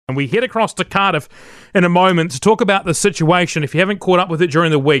And we head across to Cardiff in a moment to talk about the situation. If you haven't caught up with it during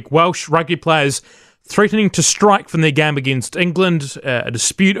the week, Welsh rugby players threatening to strike from their game against England, a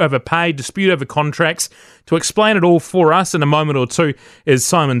dispute over pay, dispute over contracts. To explain it all for us in a moment or two is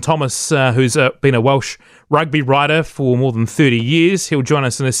Simon Thomas, who's been a Welsh rugby writer for more than 30 years. He'll join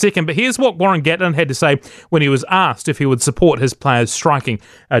us in a second. But here's what Warren Gatland had to say when he was asked if he would support his players striking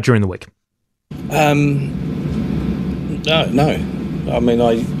during the week. No. I mean,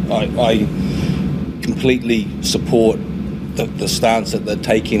 I completely support the stance that they're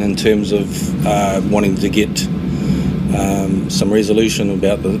taking in terms of wanting to get some resolution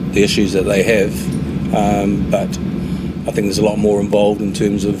about the issues that they have. But I think there's a lot more involved in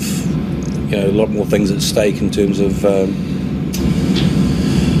terms of, a lot more things at stake in terms of,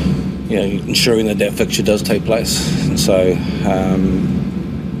 ensuring that fixture does take place. And so,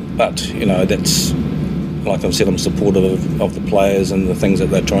 that's, like I've said, I'm supportive of the players and the things that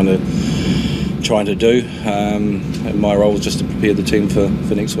they're trying to do. And my role is just to prepare the team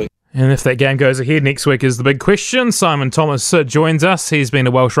for next week. And if that game goes ahead next week is the big question. Simon Thomas joins us. He's been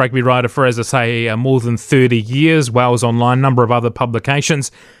a Welsh rugby writer for, as I say, more than 30 years. Wales Online, number of other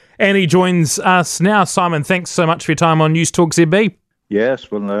publications. And he joins us now. Simon, thanks so much for your time on News Talk ZB.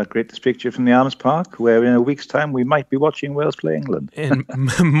 Yes, well, great to speak to you from the Arms Park, where in a week's time we might be watching Wales play England. And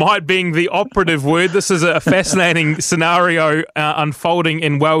might being the operative word. This is a fascinating scenario unfolding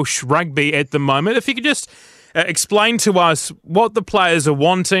in Welsh rugby at the moment. If you could just explain to us what the players are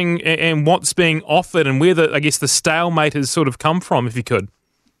wanting and what's being offered and where the stalemate has sort of come from, if you could.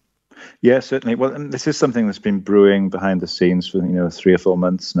 Yeah, certainly. Well, this is something that's been brewing behind the scenes for 3 or 4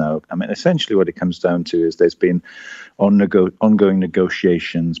 months now. I mean, essentially what it comes down to is there's been ongoing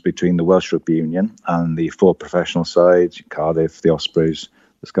negotiations between the Welsh Rugby Union and the 4 professional sides, Cardiff, the Ospreys,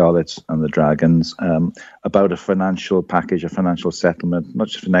 the Scarlets and the Dragons, about a financial package, a financial settlement, not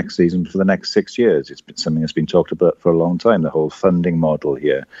just for next season, but for the next 6 years. It's been something that's been talked about for a long time, the whole funding model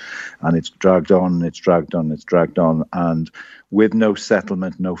here. And it's dragged on. And with no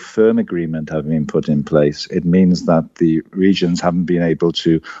settlement, no firm agreement having been put in place, it means that the regions haven't been able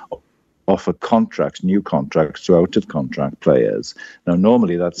to offer new contracts to out-of-contract players. Now,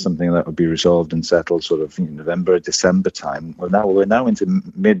 normally that's something that would be resolved and settled sort of in November, December time. Well, we're now into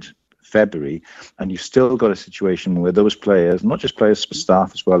mid-February, and you've still got a situation where those players, not just players but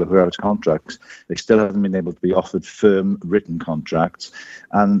staff as well, who are out of contracts, they still haven't been able to be offered firm written contracts,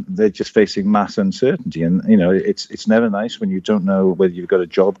 and they're just facing mass uncertainty. And, it's never nice when you don't know whether you've got a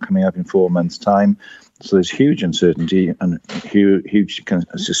job coming up in 4 months' time. So there's huge uncertainty and huge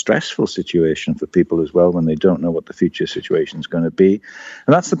it's a stressful situation for people as well when they don't know what the future situation is going to be.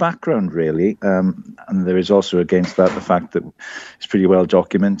 And that's the background, really. And there is also against that the fact that it's pretty well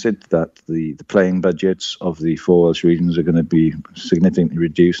documented that the playing budgets of the 4 Welsh regions are going to be significantly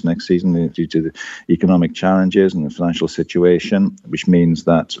reduced next season due to the economic challenges and the financial situation, which means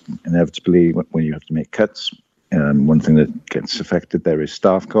that inevitably when you have to make cuts, one thing that gets affected there is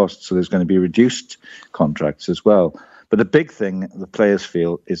staff costs, so there's going to be reduced contracts as well. But the big thing the players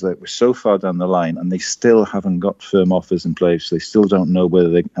feel is that we're so far down the line and they still haven't got firm offers in place. They still don't know whether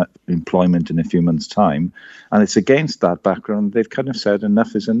they have employment in a few months' time. And it's against that background they've kind of said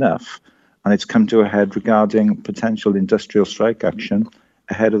enough is enough. And it's come to a head regarding potential industrial strike action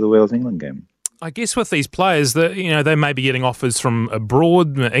ahead of the Wales-England game. I guess with these players, that they may be getting offers from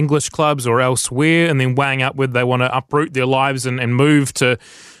abroad, English clubs or elsewhere, and then weighing up whether they want to uproot their lives and move to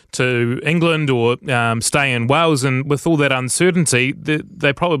England or stay in Wales. And with all that uncertainty,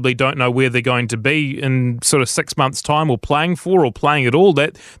 they probably don't know where they're going to be in sort of 6 months' time, or playing for, or playing at all.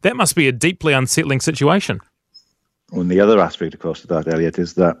 That must be a deeply unsettling situation. And the other aspect, of course, of that, Elliot,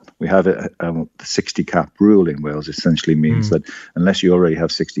 is that we have the 60 cap rule in Wales. Essentially means that unless you already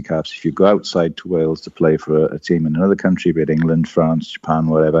have 60 caps, if you go outside to Wales to play for a team in another country, be it England, France, Japan,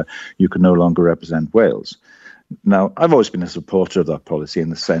 whatever, you can no longer represent Wales. Now, I've always been a supporter of that policy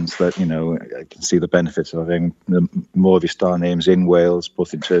in the sense that, I can see the benefits of having more of your star names in Wales,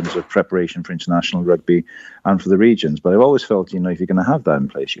 both in terms of preparation for international rugby and for the regions. But I've always felt, if you're going to have that in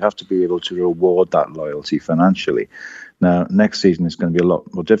place, you have to be able to reward that loyalty financially. Now, next season is going to be a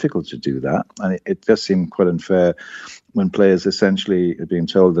lot more difficult to do that. And it does seem quite unfair when players essentially are being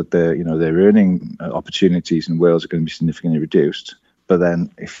told that their earning opportunities in Wales are going to be significantly reduced. But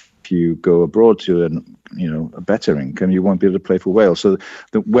then if you go abroad to a better income, you won't be able to play for Wales. So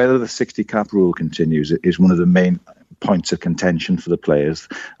whether the 60 cap rule continues is one of the main points of contention for the players.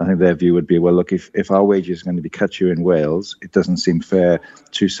 I think their view would be, well, look, if our wages are going to be cut here in Wales, it doesn't seem fair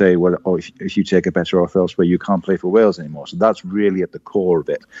to say, well, if you take a better offer elsewhere, you can't play for Wales anymore. So that's really at the core of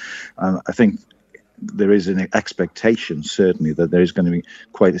it. And I think there is an expectation, certainly, that there is going to be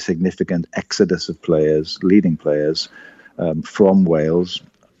quite a significant exodus of players, leading players, from Wales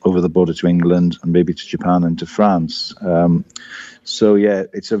over the border to England and maybe to Japan and to France. So, yeah,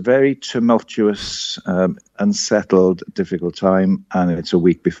 it's a very tumultuous, unsettled, difficult time, and it's a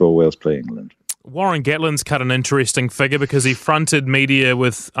week before Wales play England. Warren Gatland's cut an interesting figure because he fronted media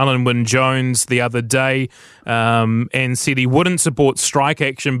with Alan Wynne-Jones the other day and said he wouldn't support strike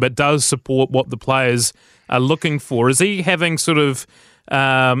action but does support what the players are looking for. Is he having sort of,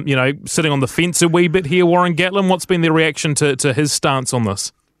 sitting on the fence a wee bit here, Warren Gatland? What's been the reaction to his stance on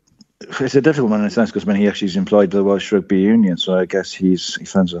this? It's a difficult one in a sense because he actually is employed by the Welsh Rugby Union, so I guess he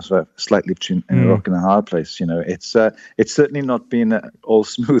finds himself slightly between a rock and a hard place. It's certainly not been all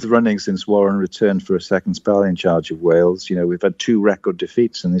smooth running since Warren returned for a second spell in charge of Wales. We've had 2 record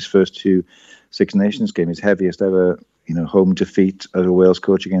defeats in his first 2 Six Nations games, his heaviest ever home defeat as a Wales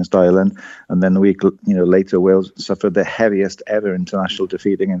coach against Ireland, and then a week later Wales suffered their heaviest ever international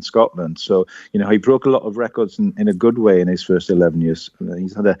defeat against Scotland. So he broke a lot of records in a good way in his first 11 years.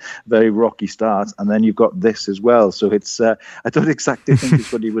 He's had a very rocky start, and then you've got this as well. So it's I don't exactly think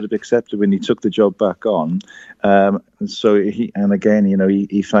it's what he would have accepted when he took the job back on. So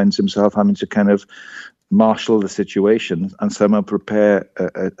he finds himself having to kind of marshal the situation and somehow prepare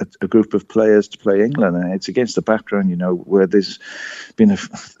a group of players to play England. And it's against the background, where there's been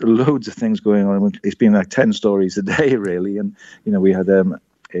loads of things going on. It's been like 10 stories a day, really. And, we had a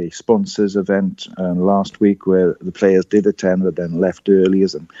sponsors event last week where the players did attend but then left early,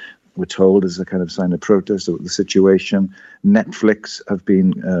 as we're told, as a kind of sign of protest of the situation. Netflix have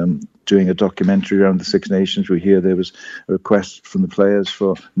been doing a documentary around the Six Nations. We hear there was a request from the players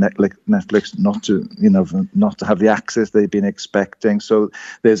for Netflix not to have the access they've been expecting. So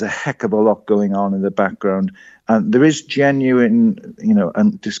there's a heck of a lot going on in the background, and there is genuine,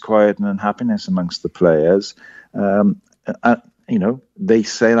 disquiet and unhappiness amongst the players. They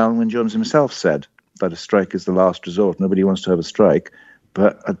say, Alan Wynne-Jones himself said that a strike is the last resort. Nobody wants to have a strike.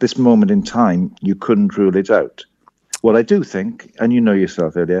 But at this moment in time, you couldn't rule it out. What I do think, and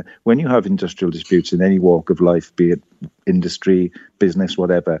yourself earlier, when you have industrial disputes in any walk of life, be it industry, business,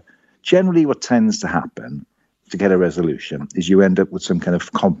 whatever, generally what tends to happen to get a resolution is you end up with some kind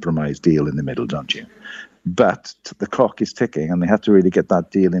of compromise deal in the middle, don't you? But the clock is ticking, and they have to really get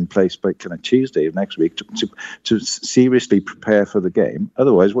that deal in place by kind of Tuesday of next week to seriously prepare for the game.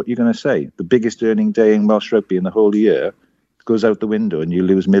 Otherwise, what are you going to say? The biggest earning day in Welsh rugby in the whole year goes out the window, and you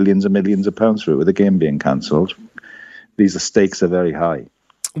lose millions and millions of pounds for it with the game being cancelled. These stakes are very high.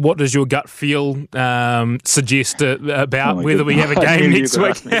 What does your gut feel suggest about whether we have a game next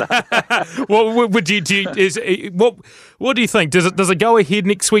week? What do you think? Does it go ahead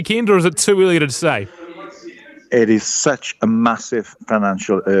next weekend, or is it too early to say? It is such a massive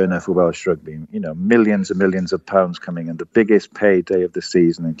financial earner for Welsh rugby. Millions and millions of pounds coming in, the biggest payday of the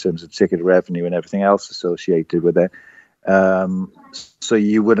season in terms of ticket revenue and everything else associated with it. So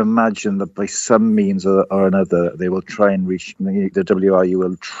you would imagine that by some means or another, they will try and reach, the WRU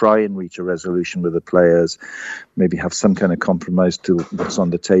will try and reach a resolution with the players, maybe have some kind of compromise to what's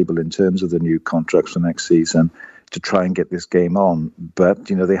on the table in terms of the new contracts for next season to try and get this game on. But,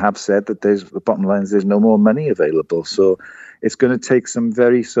 they have said that the bottom line is there's no more money available. So it's going to take some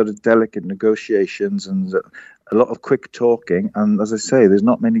very sort of delicate negotiations and a lot of quick talking. And as I say, there's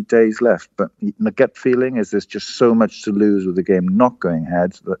not many days left. But the gut feeling is there's just so much to lose with the game not going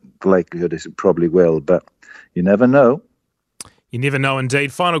ahead that the likelihood is it probably will. But you never know. You never know,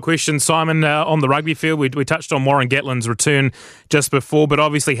 indeed. Final question, Simon, on the rugby field. We touched on Warren Gatland's return just before, but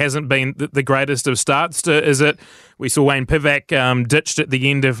obviously hasn't been the greatest of starts. We saw Wayne Pivac ditched at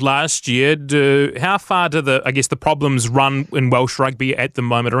the end of last year. How far do the problems run in Welsh rugby at the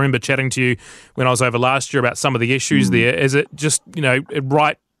moment? I remember chatting to you when I was over last year about some of the issues there. Is it just,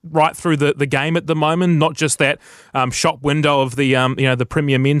 right through the game at the moment, not just that shop window of the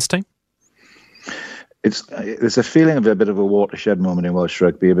Premier men's team? There's a feeling of a bit of a watershed moment in Welsh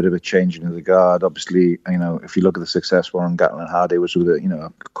rugby, a bit of a changing of the guard. Obviously, if you look at the success Warren Gatland had, it was with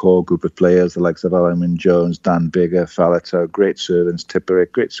a core group of players, the likes of Alan Wynne-Jones, Dan Biggar, Faletau, great servants,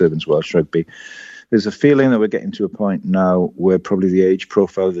 Tipperick, great servants Welsh rugby. There's a feeling that we're getting to a point now where probably the age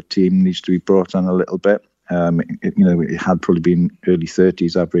profile of the team needs to be brought on a little bit. It had probably been early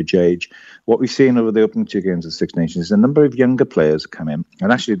 30s average age. What we've seen over the opening 2 games of Six Nations is a number of younger players come in,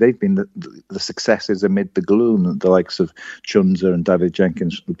 and actually they've been the successes amid the gloom. The likes of Chunza and David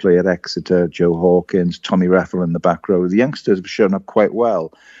Jenkins, who play at Exeter, Joe Hawkins, Tommy Reffel in the back row. The youngsters have shown up quite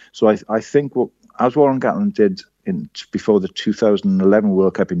well. So I think as Warren Gatland did before the 2011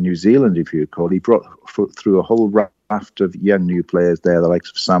 World Cup in New Zealand, if you recall, he brought through a whole raft of young new players there, the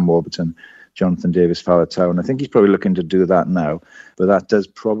likes of Sam Warburton, Jonathan Davies-Faletau, and I think he's probably looking to do that now. But that does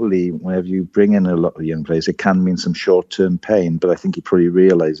probably, whenever you bring in a lot of young players, it can mean some short-term pain. But I think he probably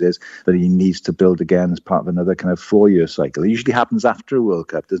realises that he needs to build again as part of another kind of 4-year cycle. It usually happens after a World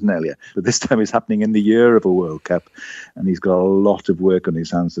Cup, doesn't it, Elliot? But this time it's happening in the year of a World Cup, and he's got a lot of work on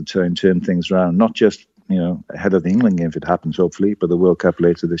his hands to turn things around, not just ahead of the England game if it happens, hopefully, but the World Cup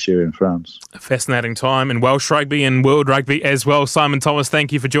later this year in France. A fascinating time in Welsh rugby and world rugby as well. Simon Thomas,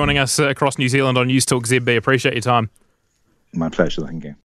 thank you for joining us across New Zealand on News Talk ZB. Appreciate your time. My pleasure, thank you.